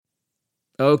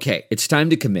Okay, it's time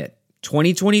to commit.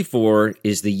 2024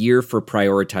 is the year for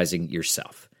prioritizing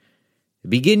yourself.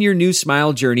 Begin your new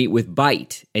smile journey with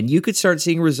Byte, and you could start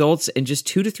seeing results in just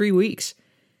 2 to 3 weeks.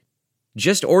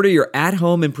 Just order your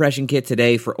at-home impression kit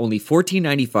today for only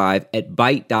 $14.95 at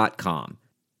Byte.com.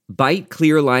 Byte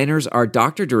clear liners are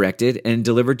doctor-directed and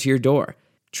delivered to your door.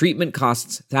 Treatment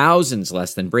costs thousands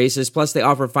less than braces, plus they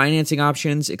offer financing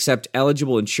options, accept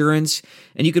eligible insurance,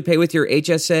 and you could pay with your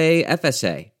HSA,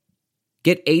 FSA.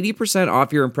 Get 80%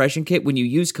 off your impression kit when you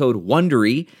use code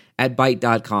WONDERY at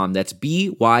Byte.com. That's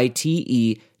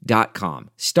BYTE.com.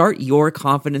 Start your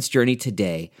confidence journey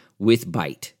today with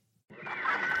Byte.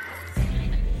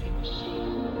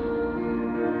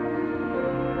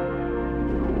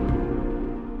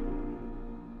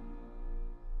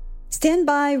 Stand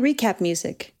by recap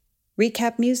music.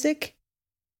 Recap music,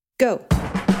 go.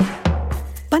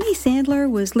 Bunny Sandler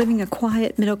was living a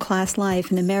quiet middle-class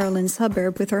life in a Maryland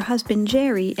suburb with her husband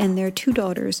Jerry and their 2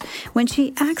 daughters when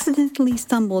she accidentally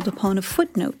stumbled upon a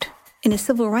footnote in a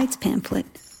civil rights pamphlet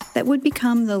that would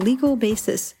become the legal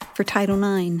basis for Title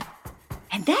IX.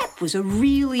 And that was a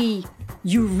really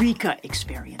eureka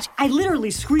experience. I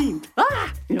literally screamed,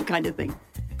 kind of thing.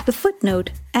 The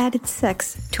footnote added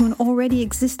sex to an already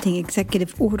existing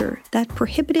executive order that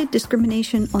prohibited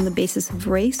discrimination on the basis of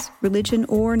race, religion,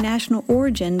 or national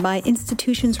origin by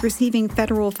institutions receiving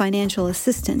federal financial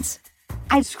assistance.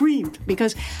 I screamed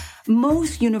because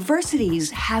most universities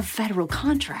have federal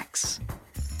contracts.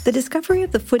 The discovery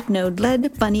of the footnote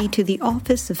led Bunny to the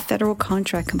Office of Federal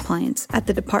Contract Compliance at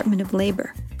the Department of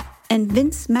Labor, and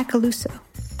Vince Macaluso,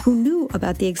 who knew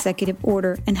about the executive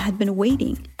order and had been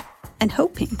waiting and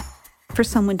hoping for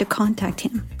someone to contact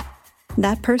him.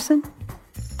 That person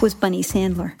was Bunny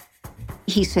Sandler.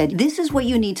 He said, this is what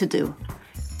you need to do.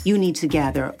 You need to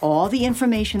gather all the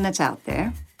information that's out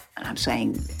there. And I'm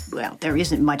saying, well, there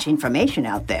isn't much information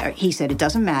out there. He said, it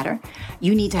doesn't matter.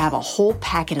 You need to have a whole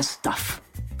packet of stuff.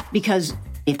 Because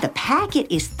if the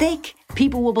packet is thick,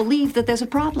 people will believe that there's a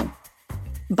problem.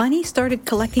 Bunny started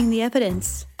collecting the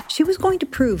evidence. She was going to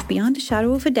prove beyond a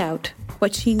shadow of a doubt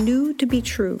what she knew to be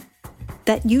true,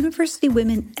 that university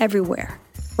women everywhere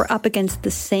were up against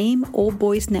the same old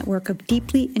boys network of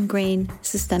deeply ingrained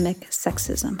systemic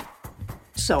sexism.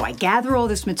 So I gather all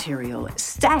this material, a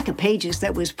stack of pages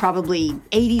that was probably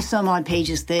 80-some-odd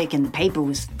pages thick, and the paper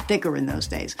was thicker in those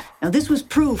days. Now, this was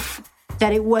proof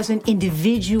that it wasn't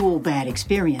individual bad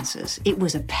experiences. It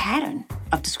was a pattern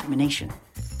of discrimination.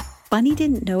 Bunny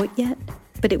didn't know it yet,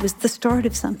 but it was the start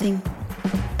of something.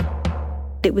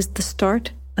 It was the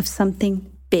start of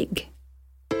something big.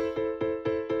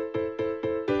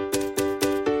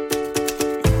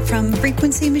 From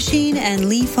Frequency Machine and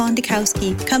Lee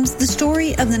Fondakowski comes the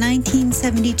story of the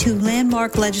 1972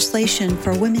 landmark legislation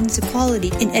for women's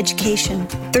equality in education.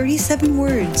 37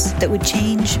 words that would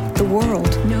change the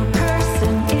world. No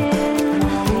person in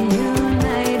the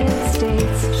United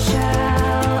States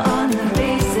shall, on the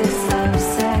basis of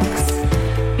sex,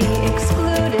 be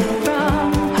excluded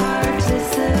from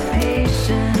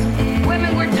participation in...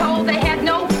 Women were told they had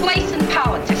no place in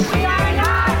politics. We are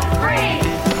not free.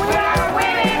 We are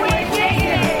women with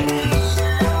dignity.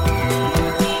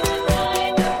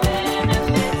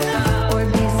 Or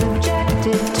be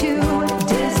subjected to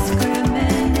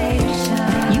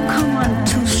discrimination. You come on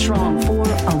too strong for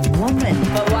a woman.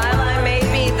 But while I may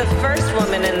be the first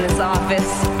woman in this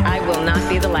office, I will not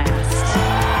be the last.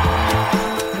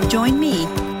 Join me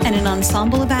and an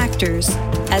ensemble of actors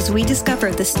as we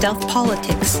discover the stealth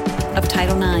politics of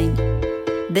Title IX.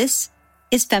 This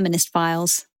is Feminist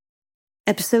Files.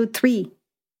 Episode 3,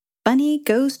 Bunny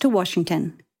Goes to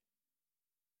Washington.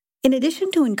 In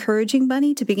addition to encouraging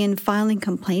Bunny to begin filing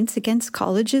complaints against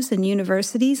colleges and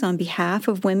universities on behalf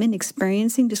of women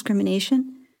experiencing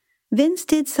discrimination, Vince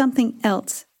did something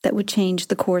else that would change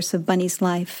the course of Bunny's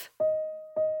life.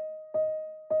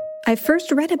 I first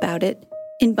read about it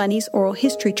in Bunny's oral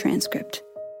history transcript.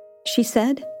 She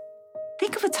said,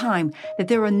 Think of a time that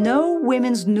there are no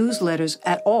women's newsletters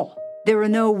at all. There are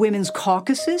no women's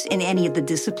caucuses in any of the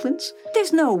disciplines.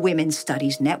 There's no women's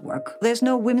studies network. There's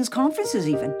no women's conferences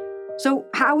even. So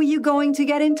how are you going to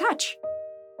get in touch?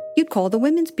 You'd call the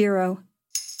Women's Bureau.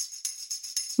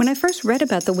 When I first read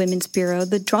about the Women's Bureau,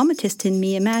 the dramatist in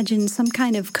me imagined some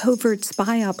kind of covert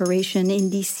spy operation in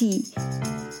D.C.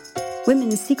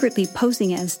 Women secretly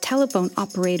posing as telephone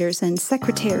operators and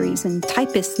secretaries and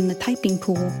typists in the typing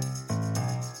pool.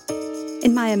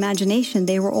 In my imagination,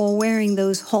 they were all wearing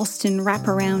those Halston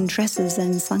wraparound dresses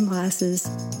and sunglasses.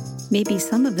 Maybe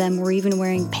some of them were even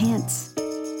wearing pants.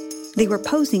 They were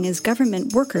posing as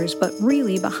government workers, but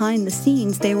really behind the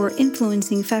scenes they were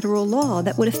influencing federal law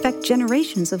that would affect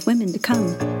generations of women to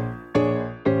come.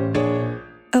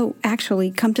 Oh,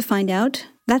 actually, come to find out,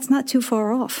 that's not too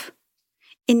far off.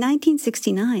 In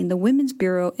 1969, the Women's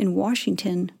Bureau in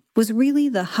Washington was really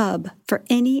the hub for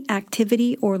any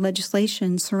activity or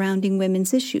legislation surrounding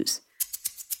women's issues.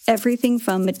 Everything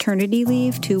from maternity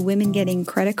leave to women getting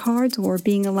credit cards or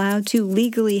being allowed to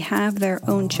legally have their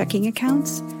own checking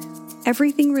accounts,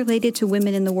 everything related to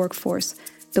women in the workforce,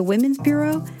 the Women's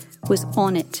Bureau was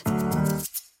on it.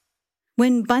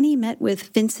 When Bunny met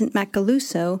with Vincent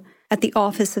Macaluso at the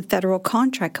Office of Federal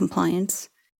Contract Compliance,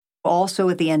 Also,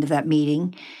 at the end of that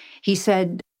meeting, he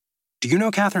said, "Do you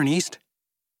know Catherine East?"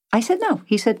 I said no.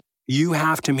 He said, "You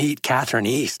have to meet Catherine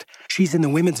East. She's in the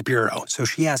Women's Bureau, so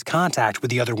she has contact with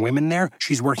the other women there.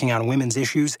 She's working on women's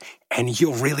issues, and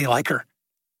you'll really like her."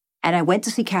 and I went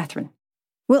to see Catherine.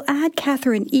 we'll add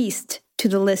Catherine East to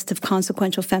the list of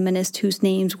consequential feminists whose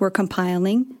names we're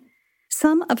compiling.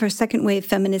 Some of her second-wave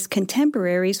feminist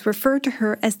contemporaries refer to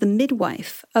her as the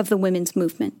midwife of the women's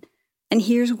movement. And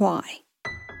here's why.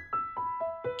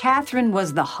 Catherine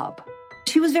was the hub.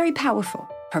 She was very powerful.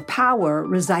 Her power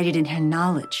resided in her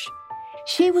knowledge.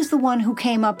 She was the one who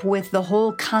came up with the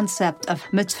whole concept of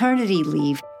maternity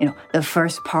leave. The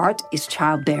first part is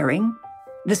childbearing.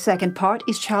 The second part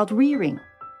is child rearing.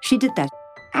 She did that.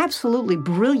 Absolutely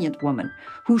brilliant woman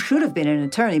who should have been an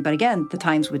attorney, but again, the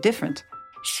times were different.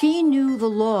 She knew the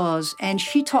laws, and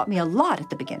she taught me a lot at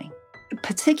the beginning,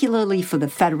 particularly for the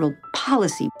federal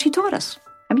policy. She taught us.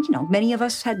 Many of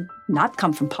us had not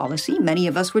come from policy. Many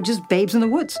of us were just babes in the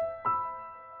woods.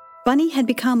 Bunny had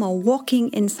become a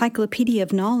walking encyclopedia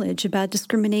of knowledge about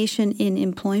discrimination in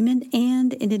employment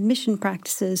and in admission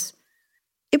practices.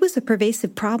 It was a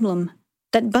pervasive problem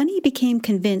that Bunny became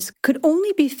convinced could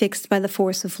only be fixed by the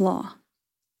force of law.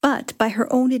 But by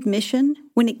her own admission,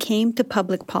 when it came to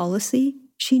public policy,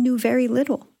 she knew very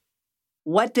little.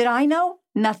 What did I know?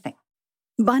 Nothing.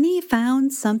 Bunny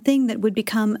found something that would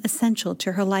become essential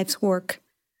to her life's work.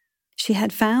 She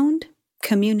had found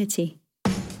community.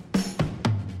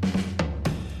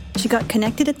 She got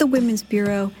connected at the Women's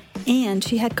Bureau, and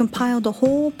she had compiled a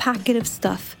whole packet of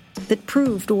stuff that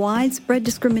proved widespread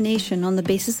discrimination on the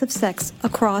basis of sex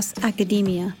across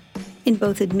academia, in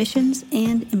both admissions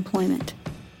and employment.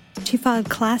 She filed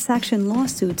class action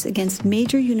lawsuits against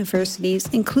major universities,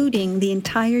 including the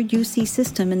entire UC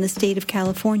system in the state of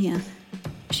California.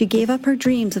 She gave up her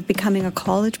dreams of becoming a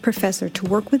college professor to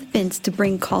work with Vince to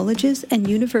bring colleges and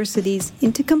universities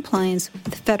into compliance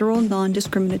with federal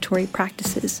non-discriminatory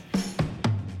practices.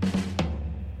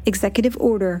 Executive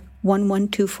Order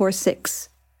 11246.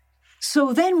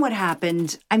 So then what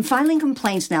happened, I'm filing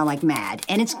complaints now like mad,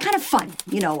 and it's kind of fun,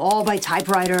 all by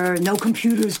typewriter, no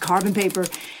computers, carbon paper.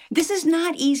 This is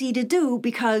not easy to do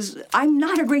because I'm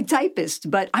not a great typist,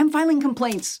 but I'm filing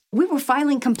complaints. We were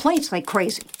filing complaints like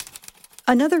crazy.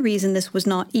 Another reason this was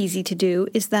not easy to do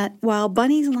is that while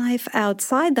Bunny's life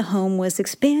outside the home was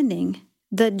expanding,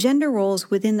 the gender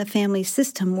roles within the family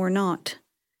system were not.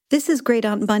 This is Great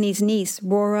Aunt Bunny's niece,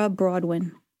 Rora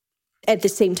Broadwin. At the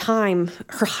same time,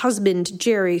 her husband,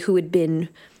 Jerry, who had been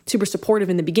super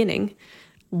supportive in the beginning,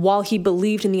 while he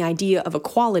believed in the idea of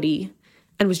equality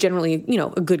and was generally,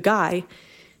 a good guy,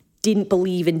 didn't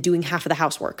believe in doing half of the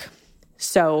housework.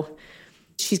 So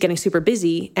she's getting super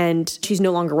busy and she's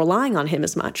no longer relying on him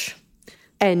as much.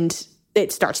 And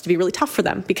it starts to be really tough for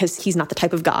them because he's not the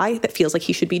type of guy that feels like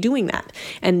he should be doing that.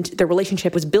 And their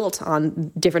relationship was built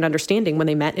on different understanding when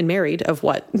they met and married of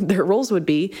what their roles would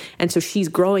be. And so she's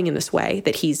growing in this way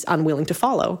that he's unwilling to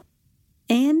follow.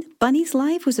 And Bunny's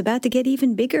life was about to get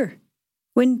even bigger.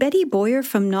 When Betty Boyer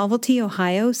from Novelty,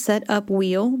 Ohio set up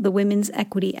WHEEL, the Women's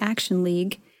Equity Action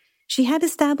League, she had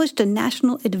established a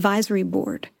national advisory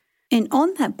board. And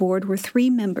on that board were 3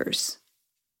 members.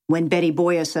 When Betty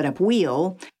Boyer set up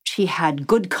WHEEL, she had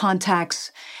good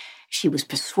contacts. She was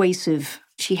persuasive.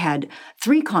 She had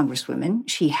 3 congresswomen.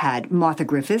 She had Martha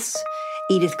Griffiths,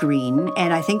 Edith Green,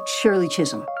 and I think Shirley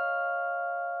Chisholm.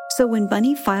 So when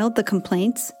Bunny filed the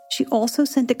complaints, she also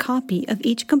sent a copy of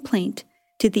each complaint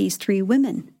to these 3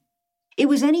 women. It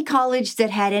was any college that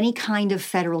had any kind of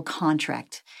federal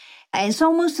contract. And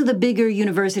so most of the bigger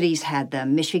universities had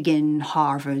them, Michigan,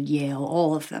 Harvard, Yale,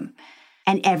 all of them.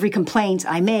 And every complaint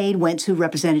I made went to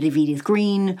Representative Edith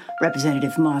Green,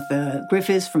 Representative Martha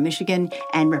Griffiths from Michigan,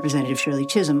 and Representative Shirley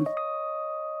Chisholm.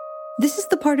 This is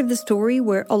the part of the story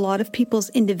where a lot of people's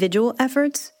individual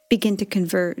efforts begin to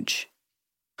converge.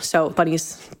 So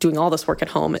Bunny's doing all this work at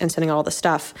home and sending all this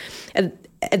stuff. And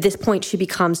at this point, she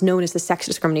becomes known as the sex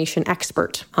discrimination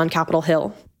expert on Capitol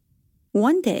Hill.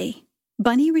 One day,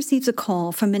 Bunny receives a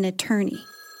call from an attorney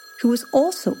who was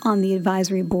also on the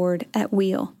advisory board at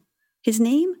Wheel. His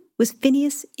name was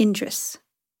Phineas Indris.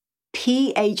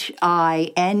 Phineas,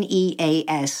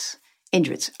 Indritz,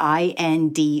 Indritz.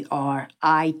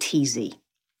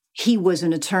 He was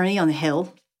an attorney on the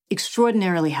Hill,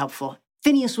 extraordinarily helpful.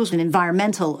 Phineas was an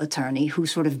environmental attorney who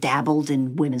sort of dabbled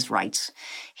in women's rights.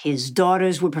 His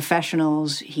daughters were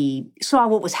professionals. He saw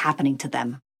what was happening to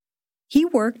them. He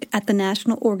worked at the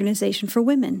National Organization for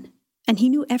Women, and he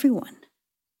knew everyone.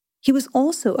 He was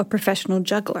also a professional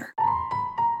juggler.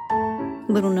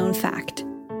 Little known fact.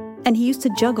 And he used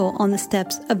to juggle on the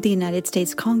steps of the United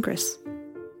States Congress.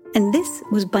 And this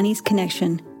was Bunny's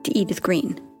connection to Edith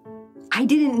Green. I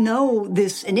didn't know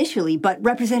this initially, but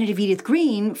Representative Edith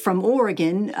Green from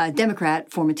Oregon, a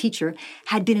Democrat, former teacher,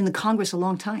 had been in the Congress a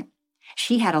long time.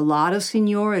 She had a lot of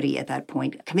seniority at that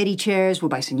point. Committee chairs were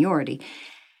by seniority.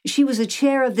 She was a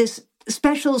chair of this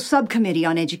special subcommittee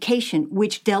on education,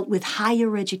 which dealt with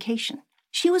higher education.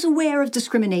 She was aware of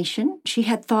discrimination. She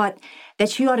had thought that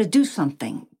she ought to do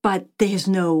something, but there's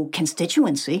no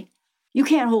constituency. You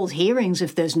can't hold hearings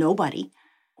if there's nobody.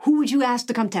 Who would you ask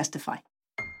to come testify?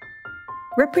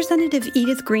 Representative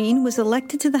Edith Green was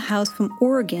elected to the House from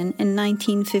Oregon in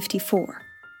 1954.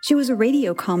 She was a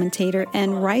radio commentator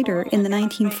and writer in the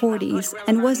 1940s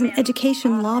and was an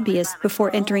education lobbyist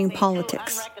before entering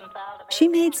politics. She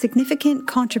made significant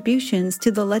contributions to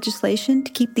the legislation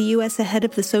to keep the U.S. ahead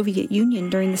of the Soviet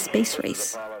Union during the space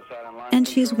race. And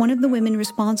she is one of the women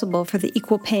responsible for the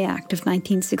Equal Pay Act of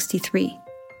 1963.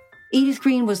 Edith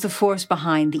Green was the force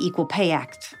behind the Equal Pay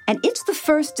Act, and it's the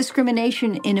first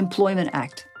Discrimination in Employment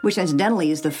Act, which incidentally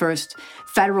is the first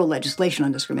federal legislation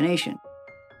on discrimination.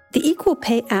 The Equal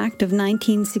Pay Act of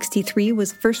 1963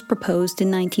 was first proposed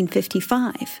in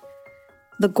 1955,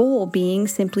 the goal being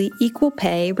simply equal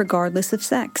pay regardless of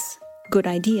sex. Good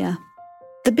idea.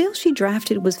 The bill she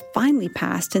drafted was finally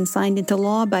passed and signed into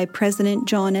law by President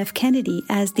John F. Kennedy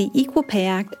as the Equal Pay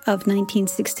Act of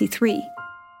 1963.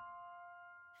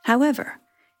 However,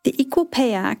 the Equal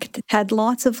Pay Act had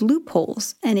lots of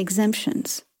loopholes and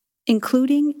exemptions,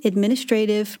 including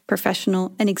administrative,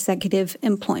 professional, and executive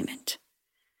employment.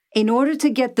 In order to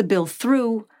get the bill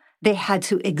through, they had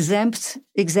to exempt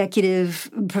executive,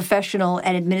 professional,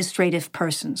 and administrative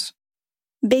persons.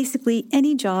 Basically,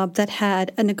 any job that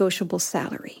had a negotiable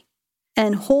salary.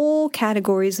 And whole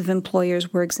categories of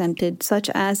employers were exempted, such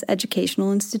as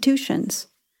educational institutions.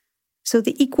 So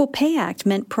the Equal Pay Act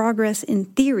meant progress in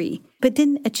theory, but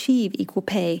didn't achieve equal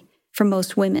pay for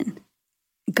most women.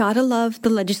 Gotta love the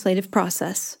legislative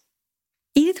process.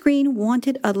 Edith Green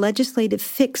wanted a legislative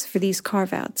fix for these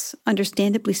carve-outs,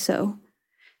 understandably so,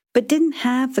 but didn't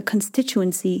have the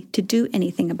constituency to do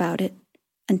anything about it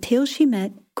until she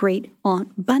met Great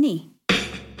Aunt Bunny.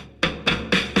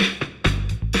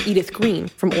 Edith Green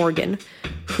from Oregon,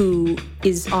 who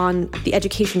is on the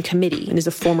education committee and is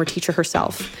a former teacher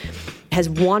herself, has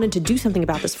wanted to do something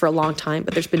about this for a long time,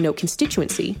 but there's been no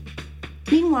constituency.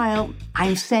 Meanwhile,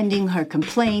 I'm sending her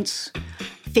complaints.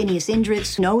 Phineas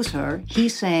Indritz knows her.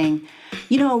 He's saying,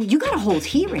 you got to hold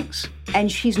hearings.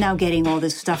 And she's now getting all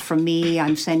this stuff from me.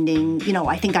 I'm sending,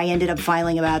 I think I ended up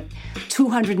filing about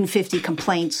 250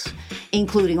 complaints,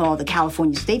 including all the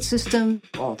California state system,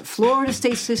 all the Florida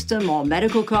state system, all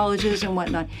medical colleges and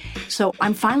whatnot. So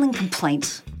I'm filing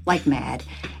complaints like mad.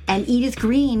 And Edith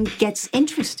Green gets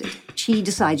interested. She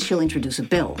decides she'll introduce a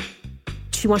bill.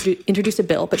 She wants to introduce a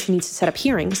bill, but she needs to set up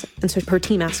hearings. And so her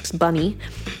team asks Bunny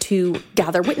to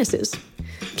gather witnesses.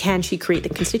 Can she create the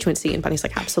constituency? And Bunny's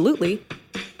like, absolutely.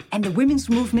 And the women's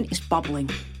movement is bubbling.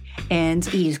 And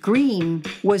Edith Green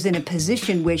was in a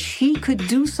position where she could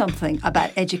do something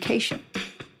about education.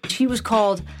 She was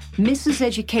called Mrs.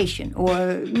 Education, or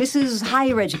Mrs.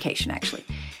 Higher Education, actually.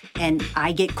 And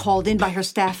I get called in by her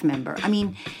staff member. I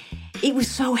mean, it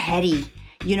was so heady,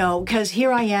 because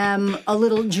here I am, a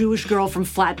little Jewish girl from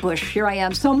Flatbush. Here I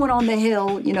am, someone on the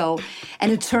Hill, an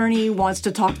attorney wants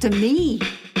to talk to me.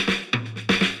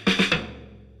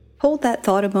 Hold that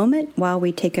thought a moment while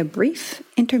we take a brief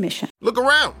intermission. Look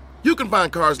around. You can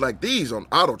find cars like these on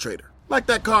AutoTrader, like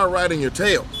that car right in your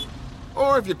tail.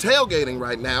 Or if you're tailgating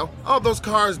right now, all those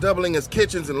cars doubling as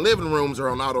kitchens and living rooms are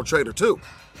on AutoTrader too.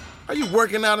 Are you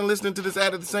working out and listening to this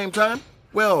ad at the same time?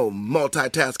 Well,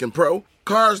 multitasking pro,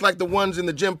 cars like the ones in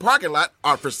the gym parking lot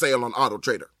are for sale on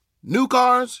AutoTrader. New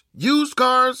cars, used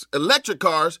cars, electric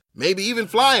cars, maybe even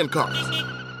flying cars.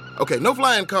 Okay, no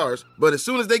flying cars, but as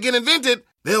soon as they get invented,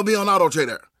 they'll be on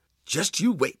AutoTrader. Just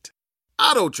you wait.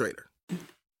 AutoTrader.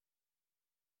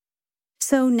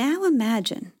 So now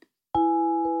imagine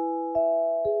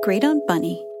Great Aunt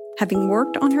Bunny having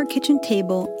worked on her kitchen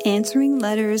table, answering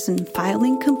letters and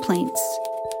filing complaints,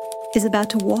 is about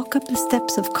to walk up the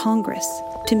steps of Congress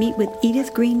to meet with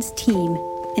Edith Green's team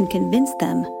and convince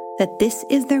them that this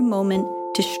is their moment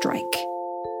to strike.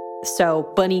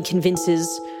 So Bunny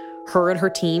convinces her and her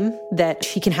team that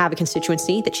she can have a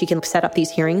constituency, that she can set up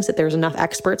these hearings, that there's enough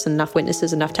experts and enough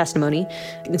witnesses, enough testimony.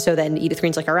 And so then Edith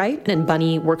Green's like, all right. And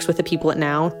Bunny works with the people at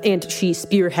Now, and she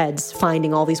spearheads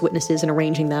finding all these witnesses and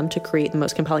arranging them to create the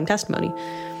most compelling testimony.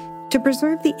 To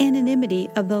preserve the anonymity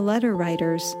of the letter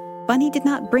writers, Bunny did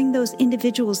not bring those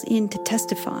individuals in to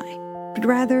testify, but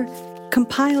rather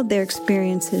compiled their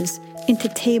experiences into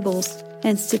tables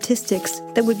and statistics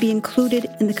that would be included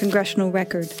in the congressional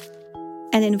record,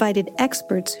 and invited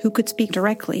experts who could speak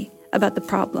directly about the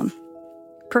problem.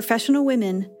 Professional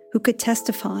women who could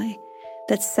testify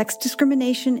that sex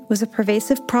discrimination was a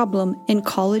pervasive problem in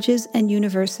colleges and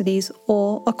universities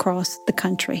all across the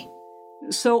country.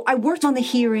 So I worked on the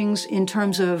hearings in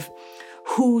terms of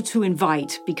who to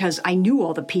invite because I knew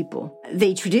all the people.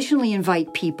 They traditionally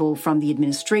invite people from the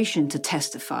administration to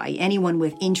testify, anyone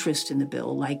with interest in the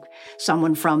bill, like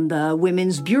someone from the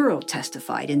Women's Bureau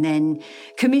testified, and then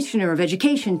Commissioner of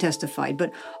Education testified.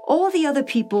 But all the other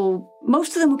people,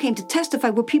 most of them who came to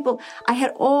testify were people I had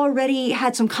already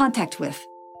had some contact with.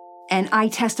 And I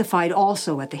testified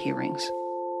also at the hearings.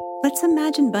 Let's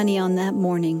imagine Bunny on that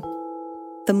morning,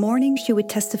 the morning she would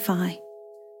testify.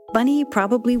 Bunny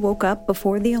probably woke up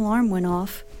before the alarm went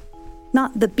off.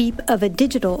 Not the beep of a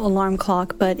digital alarm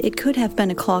clock, but it could have been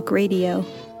a clock radio.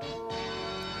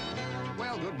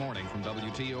 Well, good morning from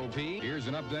WTOP. Here's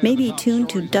an update. Maybe tuned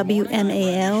to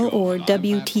WMAL or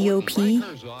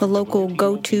WTOP, the local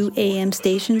go-to AM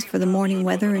stations for the morning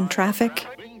weather and traffic.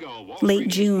 Late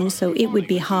June, so it would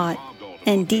be hot,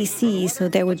 and DC, so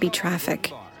there would be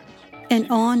traffic. An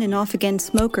on and off again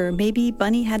smoker, maybe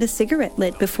Bunny had a cigarette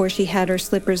lit before she had her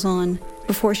slippers on,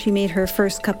 before she made her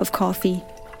first cup of coffee,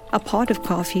 a pot of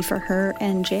coffee for her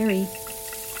and Jerry.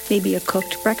 Maybe a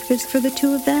cooked breakfast for the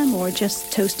two of them, or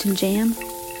just toast and jam.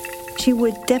 She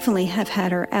would definitely have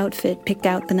had her outfit picked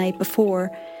out the night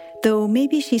before, though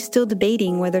maybe she's still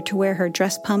debating whether to wear her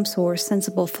dress pumps or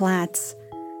sensible flats.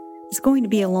 It's going to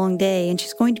be a long day, and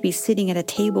she's going to be sitting at a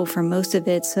table for most of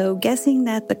it, so guessing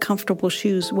that the comfortable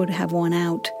shoes would have won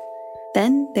out.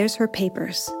 Then there's her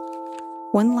papers.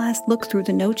 One last look through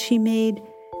the notes she made,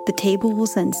 the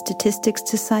tables and statistics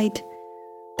to cite,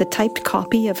 the typed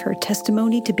copy of her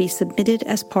testimony to be submitted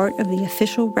as part of the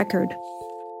official record.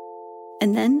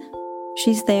 And then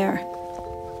she's there,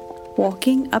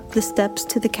 walking up the steps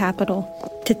to the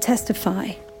Capitol to testify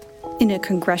in a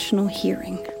congressional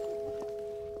hearing.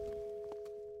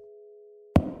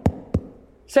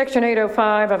 Section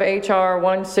 805 of H.R.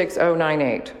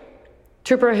 16098,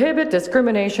 to prohibit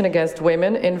discrimination against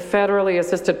women in federally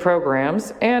assisted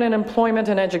programs and in employment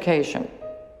and education.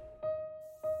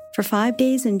 For 5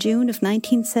 days in June of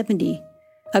 1970,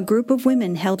 a group of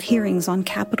women held hearings on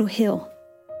Capitol Hill.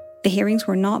 The hearings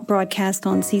were not broadcast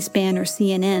on C-SPAN or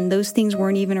CNN. Those things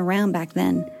weren't even around back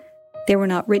then. They were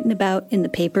not written about in the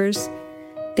papers.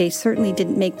 They certainly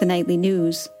didn't make the nightly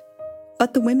news.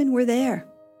 But the women were there,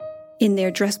 in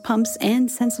their dress pumps and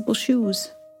sensible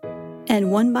shoes.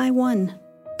 And one by one,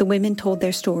 the women told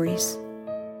their stories.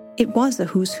 It was a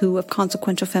who's who of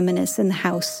consequential feminists in the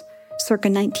House, circa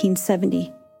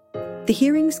 1970. The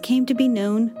hearings came to be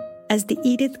known as the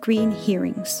Edith Green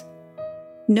hearings.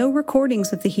 No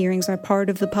recordings of the hearings are part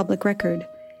of the public record.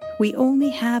 We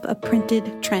only have a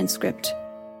printed transcript.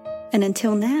 And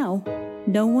until now,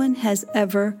 no one has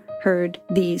ever heard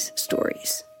these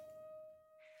stories.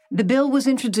 The bill was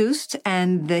introduced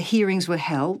and the hearings were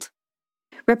held.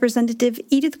 Representative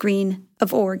Edith Green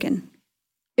of Oregon.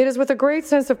 It is with a great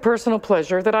sense of personal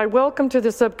pleasure that I welcome to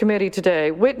the subcommittee today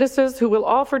witnesses who will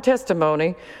offer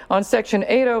testimony on Section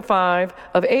 805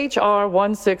 of H.R.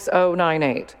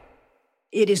 16098.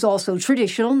 It is also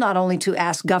traditional not only to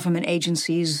ask government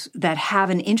agencies that have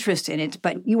an interest in it,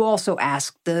 but you also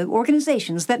ask the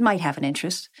organizations that might have an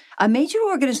interest. A major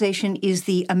organization is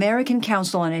the American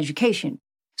Council on Education.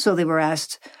 So they were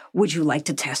asked, would you like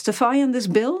to testify on this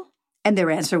bill? And their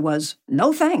answer was,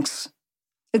 no thanks.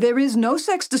 There is no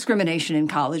sex discrimination in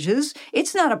colleges.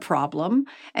 It's not a problem.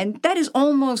 And that is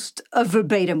almost a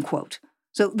verbatim quote.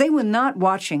 So they were not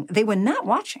watching. They were not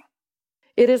watching.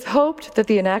 It is hoped that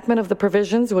the enactment of the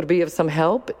provisions would be of some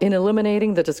help in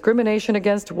eliminating the discrimination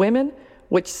against women,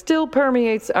 which still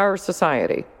permeates our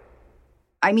society.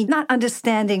 I mean, not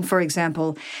understanding, for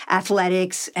example,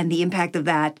 athletics and the impact of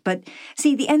that. But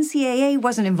see, the NCAA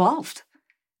wasn't involved.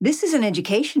 This is an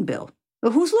education bill.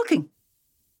 Well, who's looking?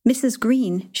 Mrs.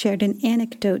 Green shared an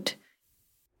anecdote.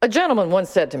 A gentleman once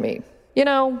said to me, "You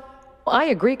know, I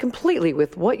agree completely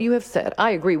with what you have said.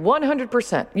 I agree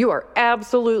 100%. You are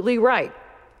absolutely right.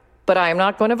 But I am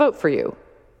not going to vote for you."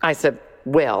 I said,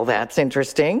 "Well, that's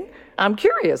interesting. I'm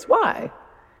curious, why?"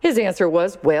 His answer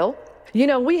was, "Well, you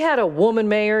know, we had a woman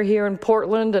mayor here in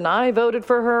Portland, and I voted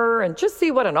for her, and just see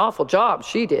what an awful job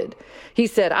she did." He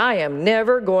said, "I am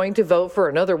never going to vote for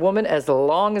another woman as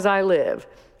long as I live."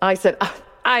 I said,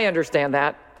 "I understand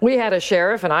that. We had a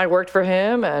sheriff, and I worked for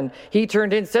him, and he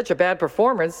turned in such a bad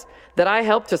performance that I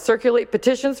helped to circulate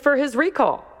petitions for his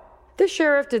recall. This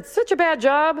sheriff did such a bad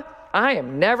job, I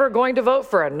am never going to vote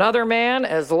for another man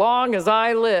as long as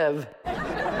I live."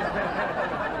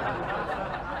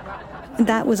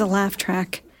 That was a laugh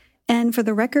track. And for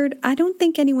the record, I don't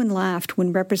think anyone laughed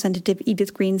when Representative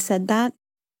Edith Green said that.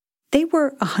 They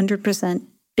were 100%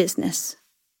 business.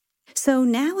 So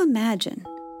now imagine,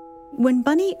 when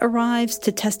Bunny arrives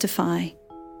to testify,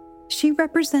 she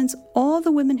represents all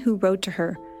the women who wrote to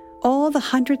her, all the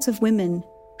hundreds of women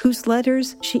whose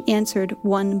letters she answered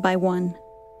one by one.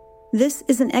 This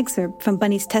is an excerpt from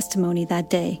Bunny's testimony that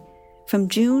day, from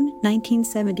June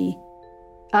 1970.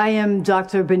 I am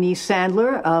Dr. Bernice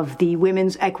Sandler of the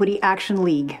Women's Equity Action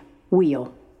League,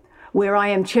 WEAL, where I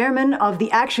am chairman of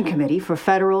the Action Committee for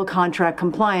Federal Contract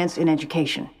Compliance in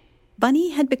Education.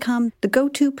 Bunny had become the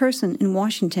go-to person in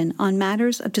Washington on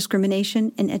matters of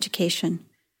discrimination in education.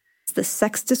 The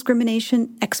sex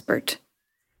discrimination expert.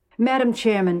 Madam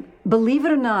Chairman, believe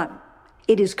it or not,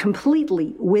 it is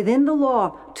completely within the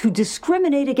law to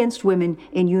discriminate against women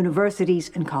in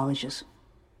universities and colleges.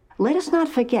 Let us not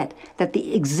forget that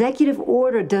the executive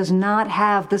order does not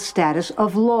have the status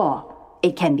of law.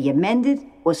 It can be amended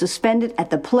or suspended at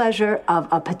the pleasure of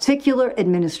a particular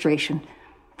administration.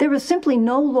 There are simply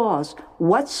no laws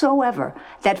whatsoever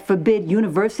that forbid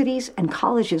universities and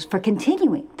colleges from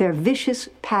continuing their vicious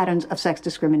patterns of sex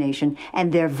discrimination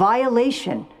and their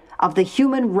violation of the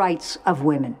human rights of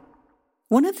women.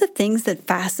 One of the things that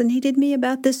fascinated me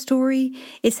about this story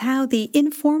is how the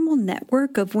informal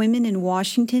network of women in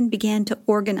Washington began to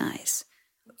organize.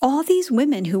 All these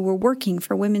women who were working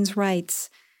for women's rights.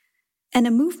 And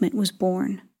a movement was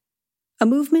born. A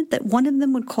movement that one of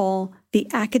them would call the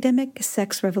Academic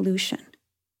Sex Revolution.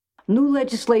 New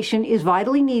legislation is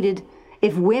vitally needed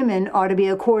if women are to be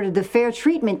accorded the fair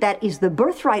treatment that is the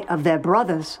birthright of their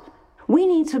brothers. We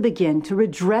need to begin to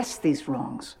redress these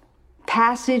wrongs.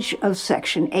 Passage of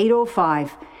Section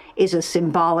 805 is a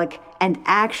symbolic and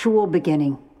actual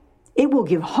beginning. It will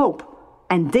give hope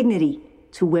and dignity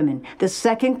to women, the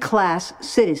second-class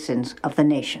citizens of the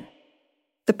nation.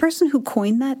 The person who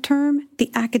coined that term,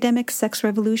 the Academic Sex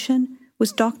Revolution,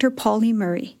 was Dr. Pauli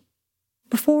Murray.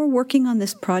 Before working on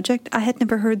this project, I had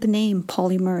never heard the name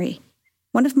Pauli Murray.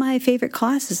 One of my favorite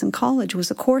classes in college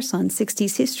was a course on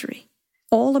 60s history,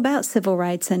 all about civil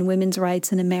rights and women's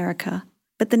rights in America.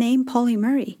 But the name Pauli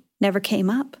Murray never came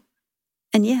up.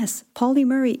 And yes, Pauli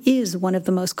Murray is one of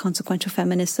the most consequential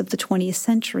feminists of the 20th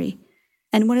century,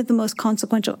 and one of the most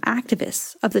consequential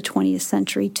activists of the 20th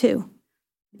century, too.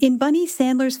 In Bunny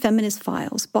Sandler's Feminist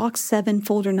Files, Box 7,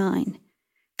 Folder 9,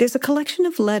 there's a collection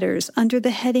of letters under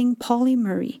the heading Pauli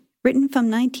Murray, written from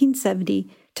 1970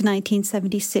 to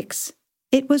 1976.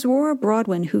 It was Rora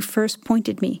Broadwin who first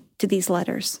pointed me to these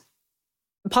letters.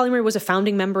 Pauli Murray was a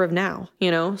founding member of NOW,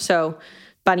 so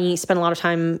Bunny spent a lot of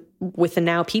time with the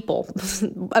NOW people,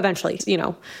 eventually,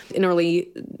 in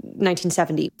early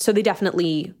 1970. So they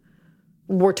definitely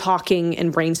were talking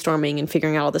and brainstorming and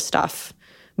figuring out all this stuff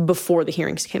before the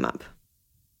hearings came up.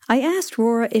 I asked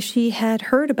Rora if she had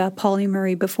heard about Pauli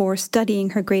Murray before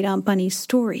studying her great-aunt Bunny's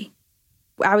story.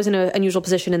 I was in an unusual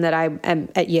position in that I am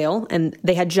at Yale, and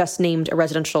they had just named a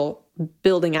residential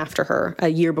building after her a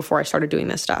year before I started doing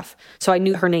this stuff. So I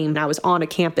knew her name, and I was on a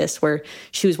campus where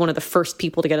she was one of the first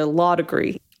people to get a law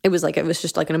degree. It was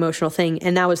just like an emotional thing,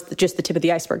 and that was just the tip of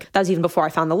the iceberg. That was even before I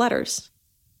found the letters.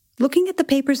 Looking at the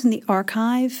papers in the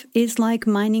archive is like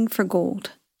mining for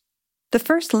gold. The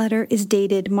first letter is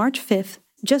dated March 5th,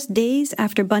 just days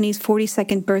after Bunny's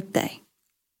 42nd birthday.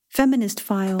 Feminist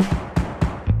File.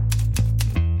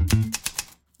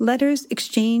 Letters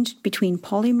exchanged between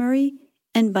Pauli Murray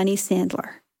and Bunny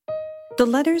Sandler. The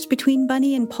letters between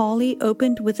Bunny and Pauli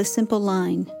opened with a simple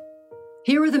line.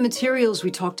 Here are the materials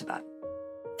we talked about.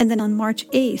 And then on March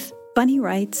 8th, Bunny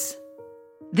writes,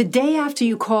 The day after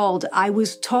you called, I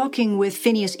was talking with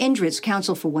Phineas Indritz,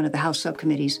 counsel for one of the House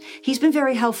subcommittees. He's been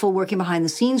very helpful working behind the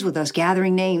scenes with us,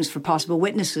 gathering names for possible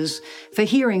witnesses for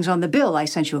hearings on the bill I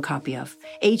sent you a copy of,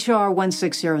 H.R.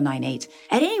 16098.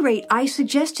 At any rate, I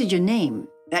suggested your name.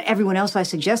 Everyone else I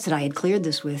suggested I had cleared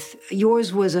this with.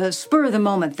 Yours was a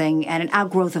spur-of-the-moment thing and an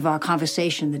outgrowth of our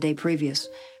conversation the day previous.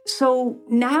 So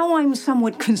now I'm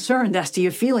somewhat concerned as to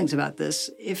your feelings about this.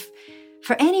 If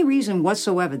for any reason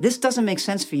whatsoever this doesn't make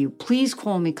sense for you, please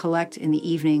call me collect in the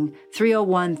evening,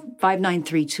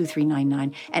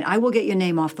 301-593-2399, and I will get your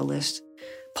name off the list.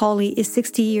 Polly is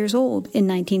 60 years old in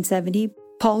 1970.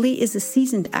 Polly is a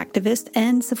seasoned activist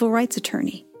and civil rights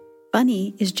attorney.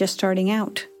 Bunny is just starting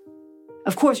out.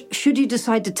 Of course, should you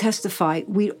decide to testify,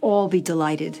 we'd all be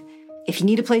delighted. If you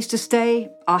need a place to stay,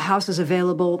 our house is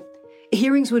available.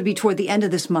 Hearings would be toward the end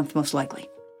of this month, most likely.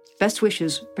 Best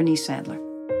wishes, Bernice Sandler.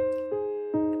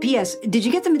 P.S. Did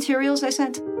you get the materials I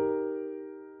sent?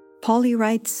 Polly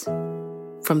writes,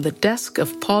 From the desk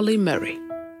of Polly Murray.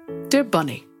 Dear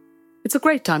Bunny, it's a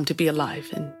great time to be alive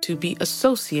and to be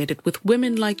associated with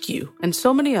women like you and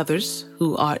so many others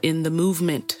who are in the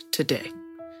movement today.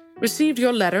 Received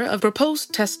your letter of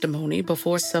proposed testimony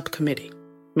before subcommittee.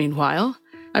 Meanwhile,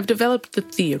 I've developed the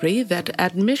theory that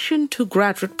admission to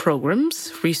graduate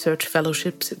programs, research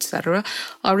fellowships, etc.,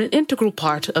 are an integral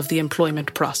part of the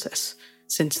employment process,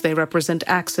 since they represent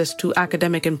access to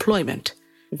academic employment.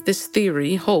 If this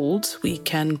theory holds, we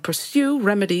can pursue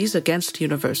remedies against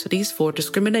universities for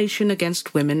discrimination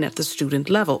against women at the student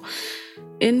level.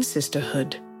 In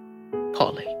sisterhood,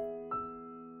 Polly.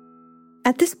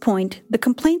 At this point, the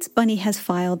complaints Bunny has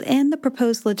filed and the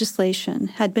proposed legislation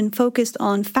had been focused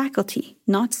on faculty,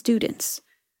 not students.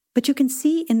 But you can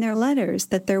see in their letters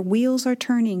that their wheels are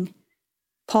turning.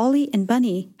 Polly and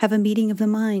Bunny have a meeting of the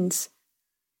minds.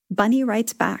 Bunny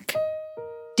writes back,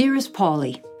 Dearest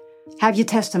Polly, have your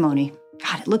testimony.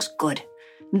 God, it looks good.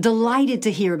 I'm delighted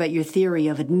to hear about your theory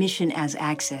of admission as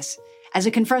access, as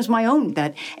it confirms my own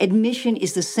that admission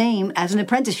is the same as an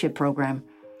apprenticeship program.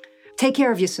 Take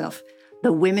care of yourself.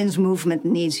 The women's movement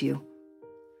needs you.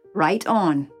 Write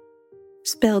on.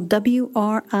 Spelled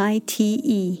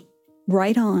W-R-I-T-E.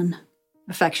 Write on.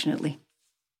 Affectionately.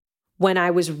 When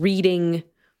I was reading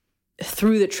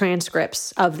through the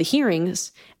transcripts of the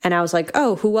hearings, and I was like,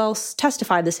 oh, who else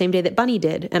testified the same day that Bunny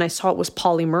did? And I saw it was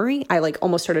Polly Murray. I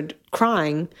almost started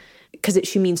crying because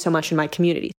she means so much in my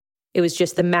community. It was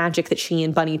just the magic that she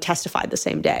and Bunny testified the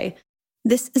same day.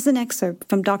 This is an excerpt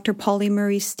from Dr. Polly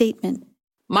Murray's statement.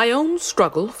 My own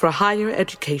struggle for higher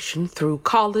education through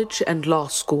college and law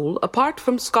school, apart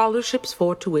from scholarships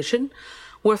for tuition,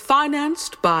 were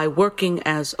financed by working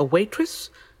as a waitress,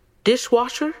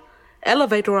 dishwasher,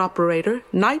 elevator operator,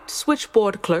 night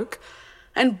switchboard clerk,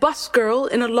 and busgirl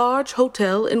in a large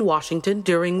hotel in Washington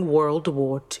during World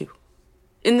War II.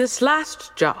 In this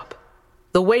last job,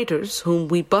 the waiters whom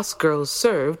we busgirls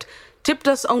served tipped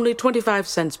us only 25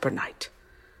 cents per night.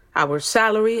 Our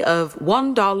salary of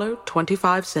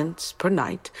 $1.25 per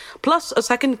night, plus a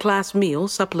second-class meal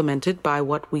supplemented by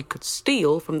what we could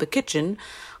steal from the kitchen,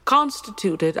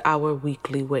 constituted our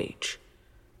weekly wage.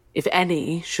 If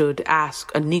any should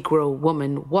ask a Negro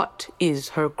woman what is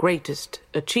her greatest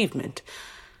achievement,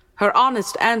 her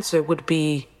honest answer would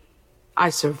be,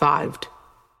 I survived.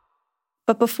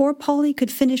 But before Polly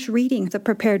could finish reading the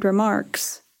prepared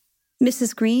remarks,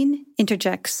 Mrs. Green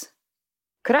interjects.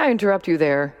 Could I interrupt you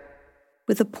there?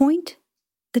 With a point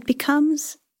that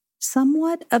becomes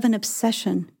somewhat of an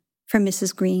obsession for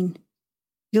Mrs. Green.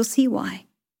 You'll see why.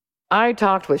 I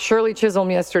talked with Shirley Chisholm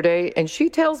yesterday, and she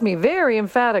tells me very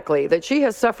emphatically that she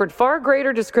has suffered far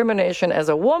greater discrimination as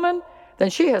a woman than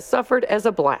she has suffered as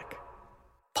a black.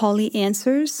 Polly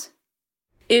answers,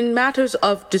 In matters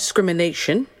of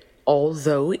discrimination,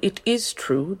 although it is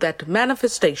true that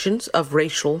manifestations of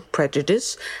racial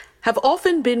prejudice have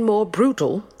often been more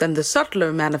brutal than the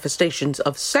subtler manifestations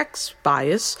of sex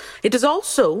bias, it is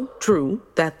also true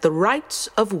that the rights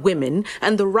of women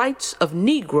and the rights of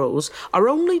Negroes are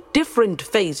only different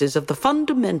phases of the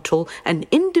fundamental and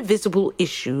indivisible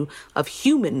issue of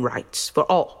human rights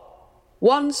for all.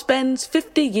 One spends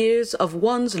 50 years of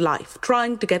one's life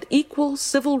trying to get equal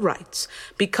civil rights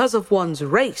because of one's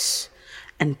race,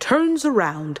 and turns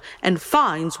around and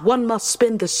finds one must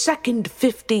spend the second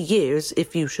 50 years,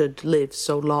 if you should live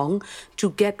so long, to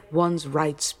get one's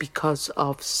rights because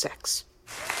of sex.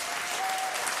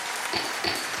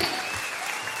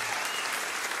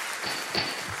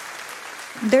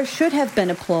 There should have been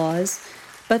applause,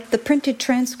 but the printed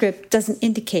transcript doesn't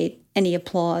indicate any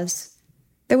applause.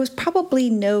 There was probably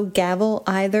no gavel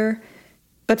either,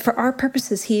 but for our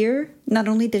purposes here, not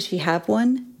only does she have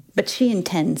one, but she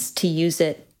intends to use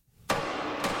it.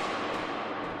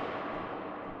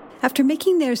 After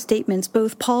making their statements,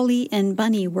 both Polly and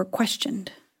Bunny were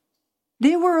questioned.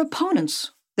 There were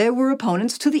opponents. There were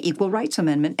opponents to the Equal Rights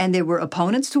Amendment, and there were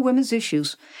opponents to women's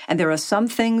issues. And there are some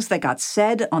things that got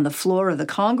said on the floor of the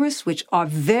Congress which are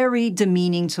very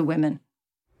demeaning to women.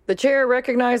 The chair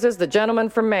recognizes the gentleman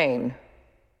from Maine.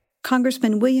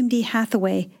 Congressman William D.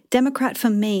 Hathaway, Democrat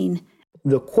from Maine.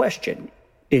 The question,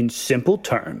 in simple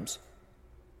terms,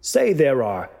 say there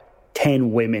are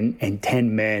 10 women and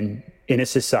 10 men in a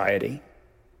society,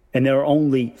 and there are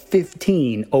only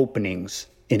 15 openings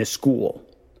in a school.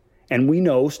 And we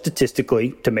know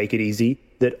statistically, to make it easy,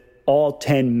 that all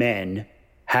 10 men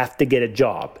have to get a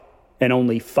job, and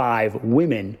only 5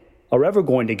 women are ever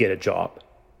going to get a job.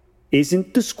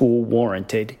 Isn't the school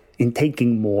warranted in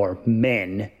taking more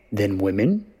men than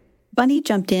women? Bunny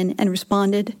jumped in and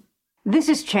responded, This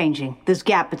is changing, this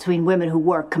gap between women who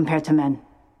work compared to men.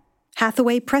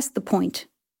 Hathaway pressed the point.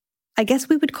 I guess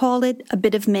we would call it a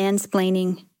bit of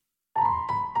mansplaining.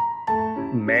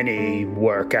 Many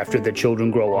work after the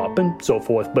children grow up and so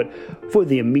forth, but for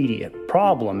the immediate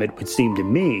problem, it would seem to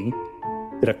me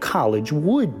that a college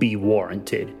would be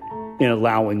warranted in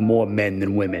allowing more men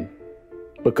than women,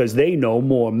 because they know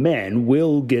more men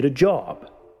will get a job.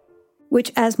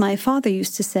 Which, as my father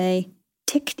used to say,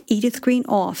 ticked Edith Green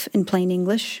off in plain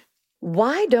English.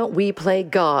 Why don't we play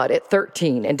God at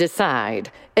 13 and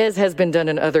decide, as has been done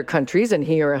in other countries and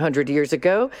here 100 years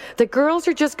ago, that girls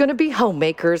are just going to be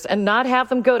homemakers and not have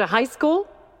them go to high school?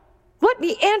 What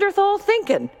Neanderthal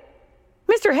thinking?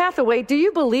 Mr. Hathaway, do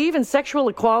you believe in sexual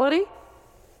equality?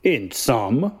 In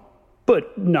some,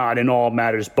 but not in all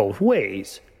matters both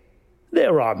ways.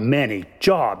 There are many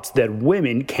jobs that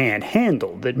women can't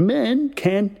handle that men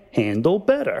can handle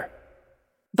better.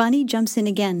 Bunny jumps in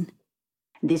again.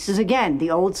 This is again the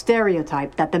old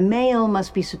stereotype that the male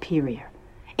must be superior.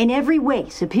 In every way,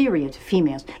 superior to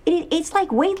females. It's like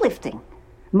weightlifting.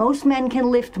 Most men can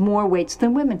lift more weights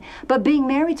than women. But being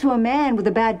married to a man with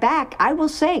a bad back, I will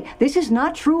say, this is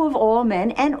not true of all men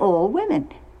and all women.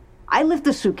 I lift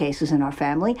the suitcases in our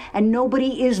family, and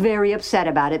nobody is very upset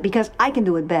about it because I can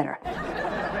do it better.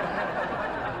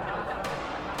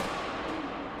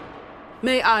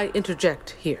 May I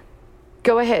interject here?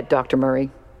 Go ahead, Dr. Murray.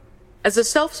 As a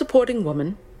self-supporting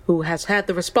woman who has had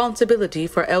the responsibility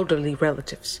for elderly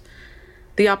relatives,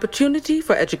 the opportunity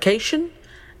for education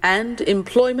and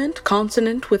employment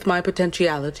consonant with my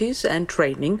potentialities and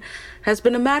training has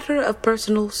been a matter of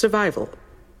personal survival.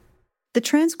 The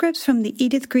transcripts from the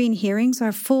Edith Green hearings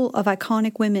are full of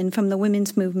iconic women from the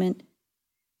women's movement.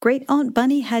 Great Aunt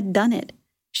Bunny had done it.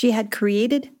 She had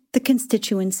created the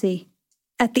constituency.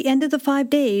 At the end of the 5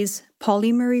 days,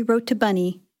 Pauli Murray wrote to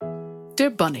Bunny, Dear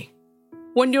Bunny,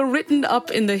 when you're written up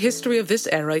in the history of this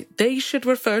era, they should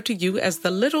refer to you as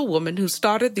the little woman who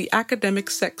started the academic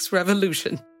sex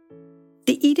revolution.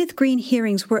 The Edith Green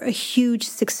hearings were a huge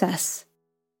success.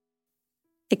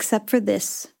 Except for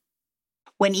this.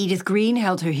 When Edith Green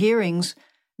held her hearings,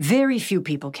 very few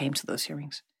people came to those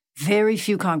hearings. Very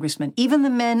few congressmen, even the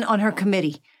men on her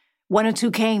committee. 1 or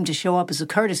 2 came to show up as a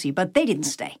courtesy, but they didn't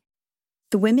stay.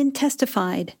 The women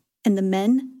testified, and the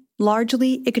men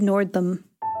largely ignored them.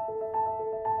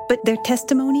 But their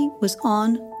testimony was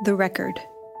on the record.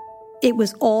 It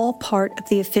was all part of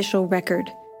the official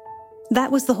record.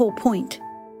 That was the whole point.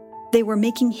 They were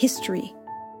making history,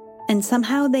 and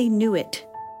somehow they knew it,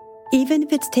 even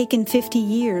if it's taken 50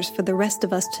 years for the rest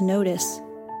of us to notice.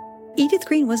 Edith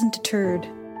Green wasn't deterred,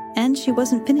 and she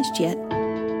wasn't finished yet.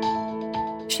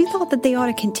 She thought that they ought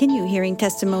to continue hearing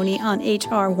testimony on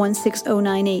H.R.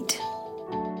 16098.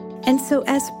 And so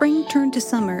as spring turned to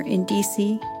summer in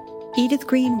D.C., Edith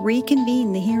Green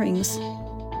reconvened the hearings.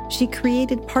 She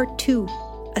created Part 2,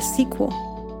 a sequel,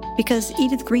 because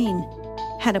Edith Green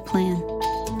had a plan.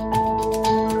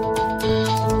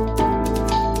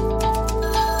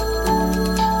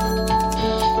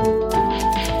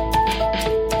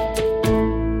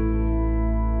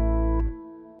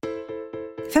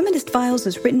 Feminist Files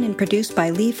is written and produced by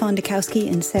Lee Fondakowski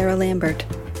and Sarah Lambert.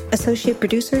 Associate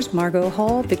producers Margot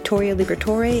Hall, Victoria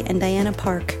Liberatore, and Diana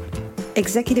Park.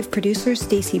 Executive producers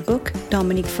Stacey Book,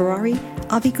 Dominique Ferrari,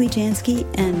 Avi Glijansky,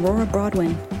 and Rora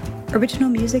Broadwin. Original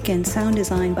music and sound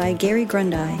design by Gary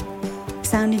Grundy.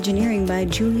 Sound engineering by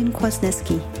Julian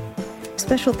Kwasniewski.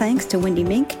 Special thanks to Wendy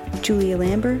Mink, Julia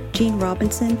Lambert, Jean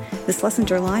Robinson, the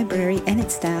Schlesinger Library and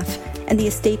its staff, and the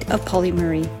estate of Pauli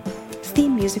Murray.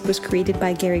 Theme music was created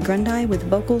by Gary Grundy with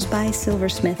vocals by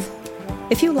Silversmith.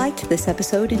 If you liked this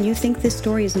episode and you think this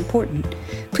story is important,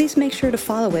 please make sure to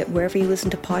follow it wherever you listen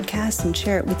to podcasts and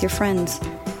share it with your friends.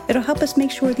 It'll help us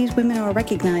make sure these women are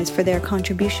recognized for their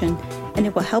contribution, and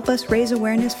it will help us raise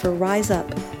awareness for Rise Up,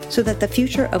 so that the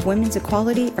future of women's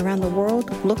equality around the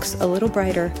world looks a little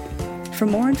brighter. For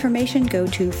more information, go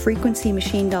to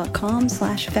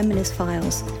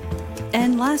frequencymachine.com/feministfiles.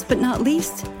 And last but not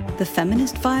least, the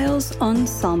Feminist Files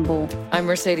Ensemble. I'm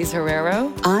Mercedes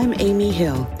Herrero. I'm Amy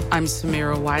Hill. I'm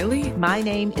Samira Wiley. My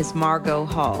name is Margot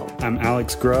Hall. I'm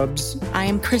Alex Grubbs. I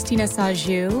am Christina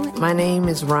Sajou. My name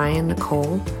is Ryan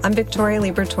Nicole. I'm Victoria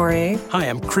Liberatore. Hi,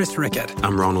 I'm Chris Rickett.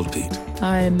 I'm Ronald Pete.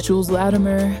 I'm Jules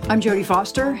Latimer. I'm Jodie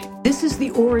Foster. This is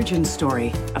the origin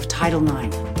story of Title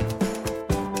IX.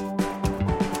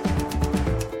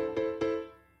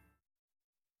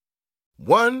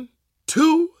 One,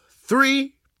 2,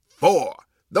 3, 4.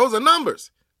 Those are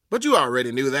numbers. But you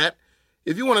already knew that.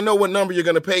 If you want to know what number you're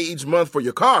going to pay each month for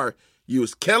your car,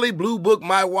 use Kelley Blue Book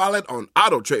My Wallet on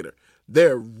AutoTrader.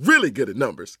 They're really good at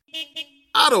numbers.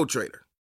 AutoTrader.